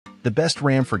the best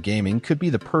RAM for gaming could be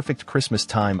the perfect Christmas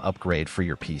time upgrade for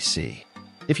your PC.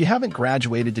 If you haven't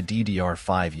graduated to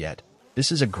DDR5 yet,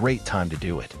 this is a great time to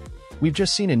do it. We've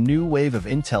just seen a new wave of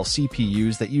Intel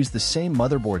CPUs that use the same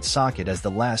motherboard socket as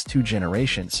the last two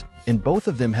generations, and both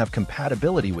of them have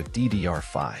compatibility with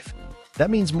DDR5. That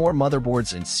means more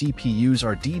motherboards and CPUs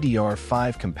are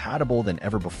DDR5 compatible than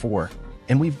ever before,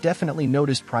 and we've definitely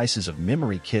noticed prices of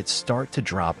memory kits start to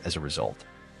drop as a result.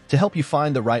 To help you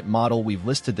find the right model, we've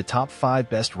listed the top 5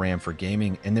 best RAM for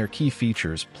gaming and their key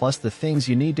features, plus the things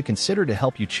you need to consider to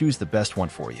help you choose the best one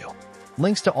for you.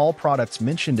 Links to all products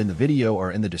mentioned in the video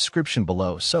are in the description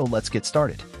below, so let's get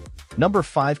started. Number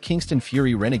 5. Kingston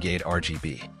Fury Renegade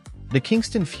RGB. The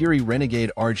Kingston Fury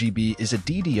Renegade RGB is a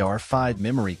DDR5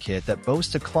 memory kit that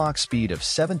boasts a clock speed of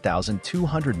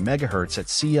 7,200 MHz at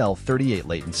CL38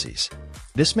 latencies.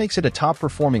 This makes it a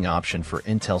top-performing option for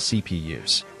Intel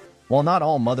CPUs. While not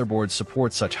all motherboards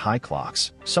support such high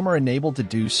clocks, some are enabled to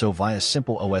do so via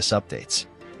simple OS updates.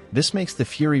 This makes the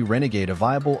Fury Renegade a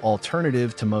viable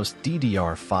alternative to most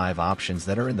DDR5 options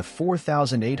that are in the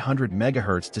 4,800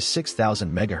 MHz to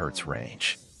 6,000 MHz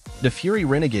range. The Fury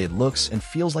Renegade looks and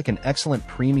feels like an excellent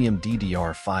premium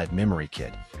DDR5 memory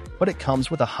kit, but it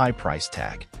comes with a high price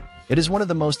tag. It is one of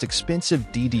the most expensive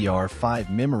DDR5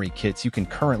 memory kits you can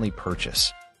currently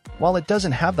purchase. While it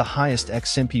doesn't have the highest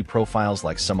XMP profiles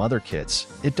like some other kits,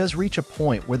 it does reach a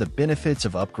point where the benefits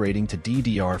of upgrading to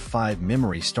DDR5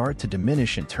 memory start to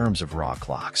diminish in terms of raw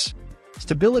clocks.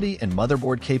 Stability and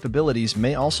motherboard capabilities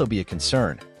may also be a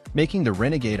concern, making the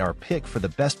Renegade our pick for the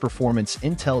best performance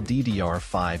Intel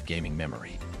DDR5 gaming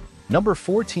memory. Number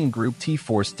 14. Group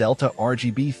T-Force Delta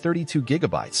RGB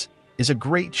 32GB is a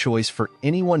great choice for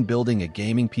anyone building a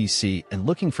gaming PC and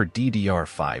looking for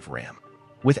DDR5 RAM.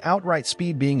 With outright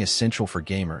speed being essential for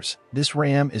gamers, this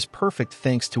RAM is perfect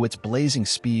thanks to its blazing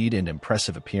speed and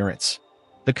impressive appearance.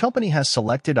 The company has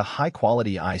selected a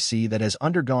high-quality IC that has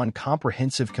undergone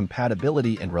comprehensive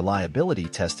compatibility and reliability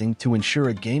testing to ensure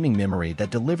a gaming memory that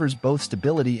delivers both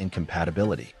stability and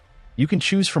compatibility. You can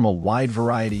choose from a wide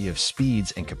variety of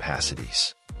speeds and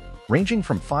capacities, ranging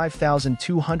from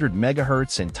 5,200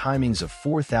 MHz and timings of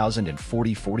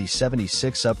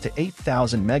 4,040/4076 up to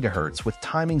 8,000 MHz with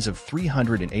timings of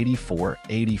 384,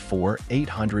 84,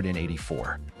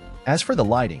 884. As for the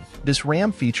lighting, this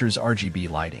RAM features RGB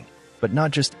lighting, but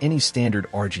not just any standard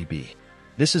RGB.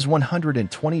 This is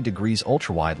 120 degrees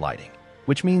ultrawide lighting,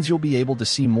 which means you'll be able to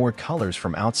see more colors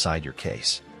from outside your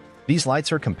case. These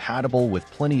lights are compatible with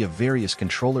plenty of various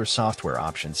controller software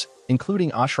options,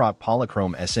 including Ashrock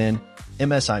Polychrome SN,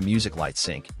 MSI Music Light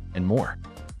Sync, and more.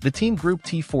 The Team Group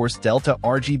T-Force Delta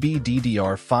RGB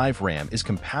DDR5 RAM is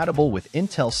compatible with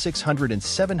Intel 600 and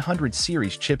 700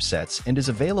 series chipsets and is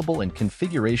available in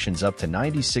configurations up to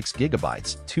 96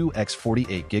 GB,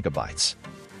 2x48 GB,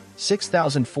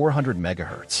 6,400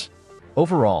 MHz.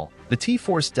 Overall, the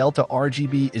T-Force Delta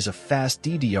RGB is a fast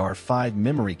DDR5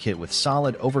 memory kit with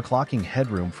solid overclocking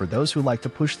headroom for those who like to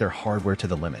push their hardware to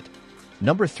the limit.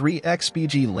 Number 3.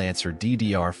 XPG Lancer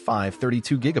DDR5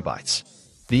 32GB.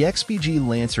 The XPG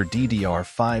Lancer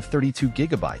DDR5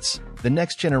 32GB, the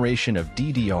next generation of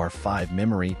DDR5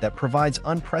 memory that provides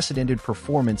unprecedented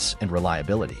performance and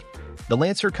reliability. The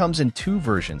Lancer comes in two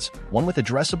versions, one with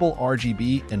addressable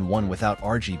RGB and one without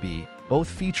RGB, both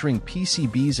featuring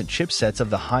PCBs and chipsets of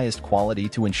the highest quality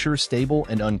to ensure stable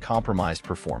and uncompromised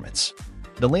performance.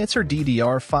 The Lancer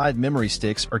DDR5 memory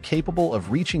sticks are capable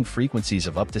of reaching frequencies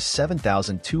of up to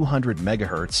 7,200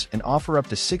 MHz and offer up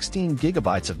to 16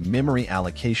 GB of memory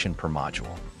allocation per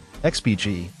module.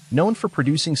 XPG, known for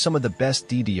producing some of the best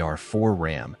DDR4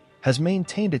 RAM, has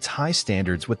maintained its high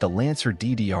standards with the Lancer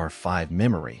DDR5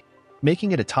 memory,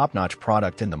 making it a top-notch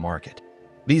product in the market.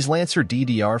 These Lancer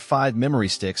DDR5 memory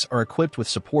sticks are equipped with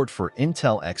support for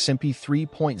Intel XMP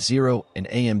 3.0 and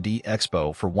AMD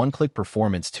Expo for one-click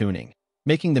performance tuning,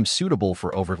 making them suitable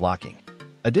for overclocking.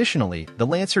 Additionally, the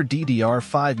Lancer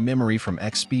DDR5 memory from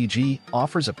XPG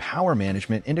offers a power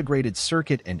management integrated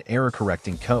circuit and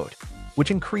error-correcting code, which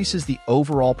increases the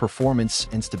overall performance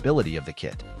and stability of the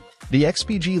kit. The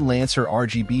XPG Lancer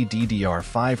RGB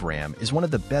DDR5 RAM is one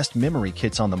of the best memory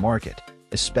kits on the market,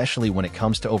 especially when it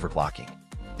comes to overclocking.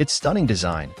 Its stunning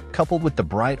design, coupled with the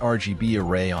bright RGB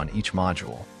array on each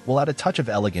module, will add a touch of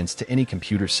elegance to any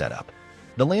computer setup.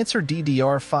 The Lancer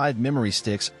DDR5 memory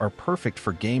sticks are perfect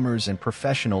for gamers and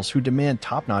professionals who demand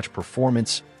top-notch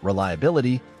performance,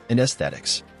 reliability, and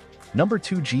aesthetics. Number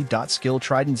 2. G.Skill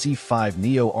Trident Z5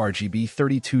 Neo RGB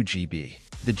 32GB.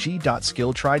 The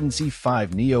G.Skill Trident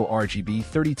Z5 Neo RGB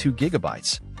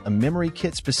 32GB, a memory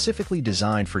kit specifically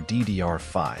designed for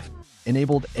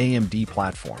DDR5-enabled AMD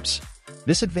platforms.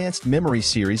 This advanced memory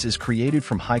series is created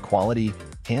from high-quality,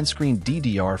 hand-screened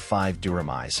DDR5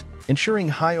 DRAMs, ensuring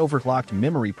high overclocked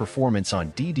memory performance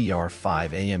on DDR5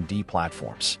 AMD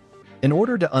platforms. In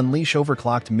order to unleash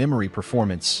overclocked memory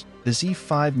performance, the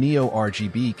Z5 Neo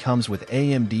RGB comes with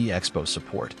AMD Expo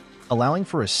support, allowing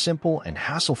for a simple and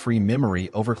hassle-free memory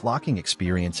overclocking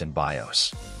experience in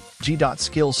BIOS.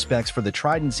 G.Skill specs for the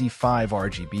Trident Z5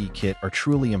 RGB kit are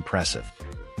truly impressive.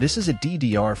 This is a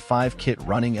DDR5 kit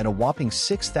running at a whopping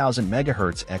 6000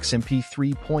 MHz XMP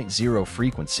 3.0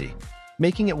 frequency,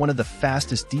 making it one of the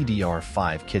fastest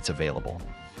DDR5 kits available.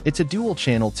 It's a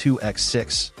dual-channel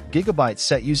 2x6 GB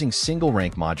set using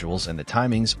single-rank modules, and the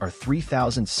timings are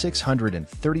 3600 and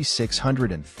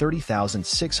 3600 and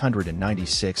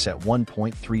 30696 at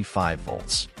 1.35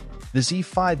 volts. The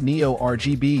Z5 Neo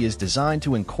RGB is designed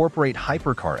to incorporate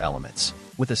hypercar elements,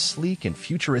 with a sleek and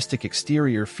futuristic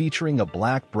exterior featuring a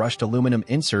black brushed aluminum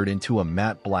insert into a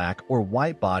matte black or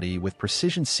white body with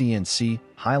precision CNC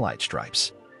highlight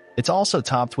stripes. It's also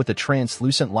topped with a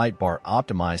translucent light bar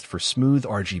optimized for smooth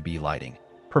RGB lighting,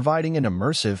 providing an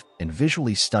immersive and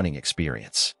visually stunning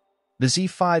experience. The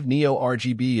Z5 Neo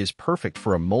RGB is perfect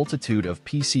for a multitude of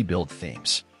PC build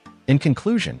themes. In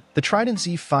conclusion, the Trident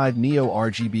Z5 Neo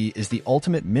RGB is the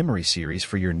ultimate memory series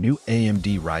for your new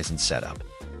AMD Ryzen setup.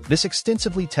 This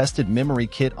extensively tested memory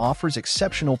kit offers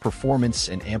exceptional performance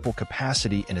and ample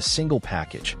capacity in a single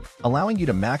package, allowing you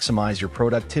to maximize your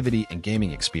productivity and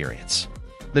gaming experience.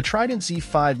 The Trident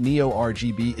Z5 Neo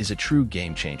RGB is a true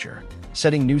game-changer,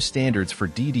 setting new standards for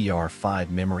DDR5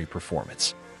 memory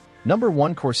performance. Number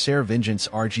 1. Corsair Vengeance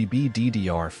RGB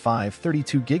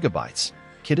DDR5 32GB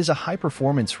kit is a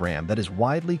high-performance RAM that is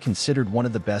widely considered one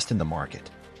of the best in the market.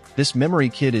 This memory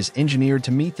kit is engineered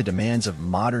to meet the demands of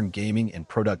modern gaming and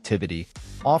productivity,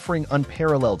 offering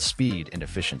unparalleled speed and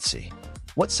efficiency.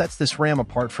 What sets this RAM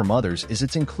apart from others is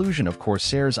its inclusion of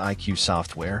Corsair's IQ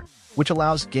software, which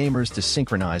allows gamers to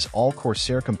synchronize all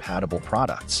Corsair-compatible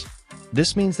products.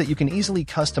 This means that you can easily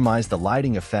customize the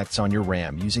lighting effects on your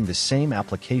RAM using the same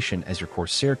application as your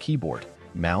Corsair keyboard,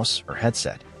 mouse, or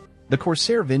headset. The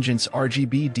Corsair Vengeance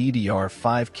RGB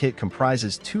DDR5 kit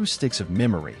comprises 2 sticks of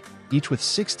memory, each with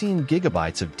 16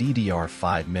 GB of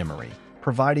DDR5 memory,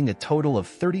 providing a total of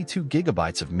 32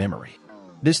 GB of memory.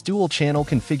 This dual-channel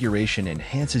configuration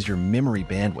enhances your memory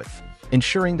bandwidth,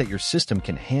 ensuring that your system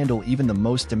can handle even the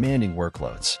most demanding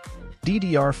workloads.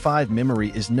 DDR5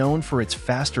 memory is known for its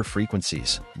faster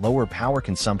frequencies, lower power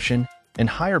consumption, and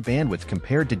higher bandwidth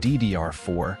compared to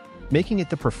DDR4, making it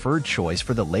the preferred choice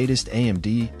for the latest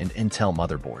AMD and Intel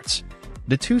motherboards.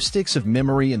 The 2 sticks of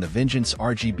memory in the Vengeance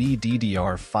RGB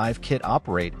DDR5 kit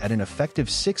operate at an effective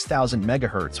 6000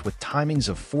 MHz with timings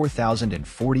of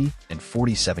 4040 and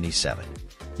 4077.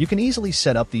 You can easily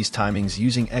set up these timings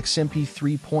using XMP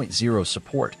 3.0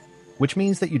 support, which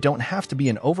means that you don't have to be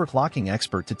an overclocking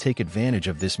expert to take advantage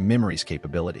of this memory's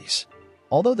capabilities.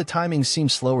 Although the timings seem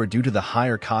slower due to the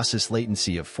higher CASIS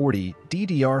latency of 40,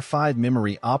 DDR5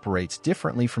 memory operates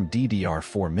differently from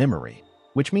DDR4 memory,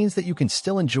 which means that you can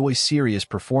still enjoy serious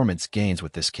performance gains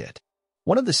with this kit.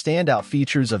 One of the standout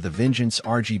features of the Vengeance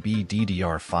RGB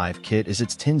DDR5 kit is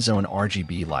its 10-zone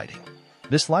RGB lighting.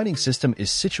 This lighting system is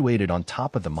situated on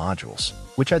top of the modules,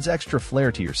 which adds extra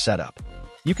flair to your setup.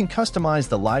 You can customize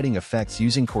the lighting effects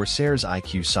using Corsair's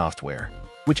IQ software,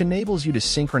 which enables you to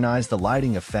synchronize the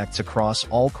lighting effects across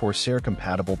all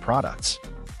Corsair-compatible products.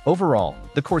 Overall,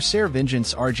 the Corsair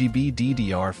Vengeance RGB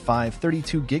DDR5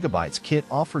 32GB kit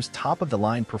offers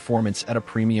top-of-the-line performance at a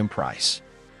premium price.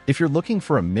 If you're looking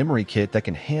for a memory kit that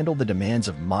can handle the demands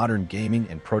of modern gaming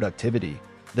and productivity,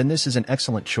 then this is an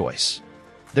excellent choice.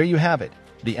 There you have it,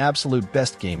 the absolute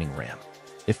best gaming RAM.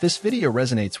 If this video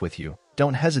resonates with you,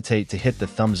 don't hesitate to hit the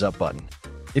thumbs up button.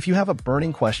 If you have a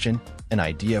burning question, an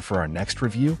idea for our next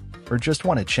review, or just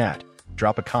want to chat,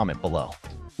 drop a comment below.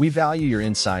 We value your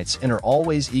insights and are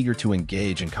always eager to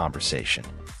engage in conversation.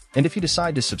 And if you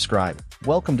decide to subscribe,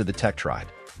 welcome to the Tech Tribe.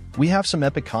 We have some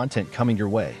epic content coming your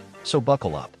way, so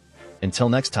buckle up. Until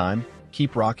next time,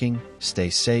 keep rocking, stay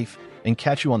safe, and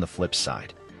catch you on the flip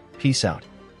side. Peace out.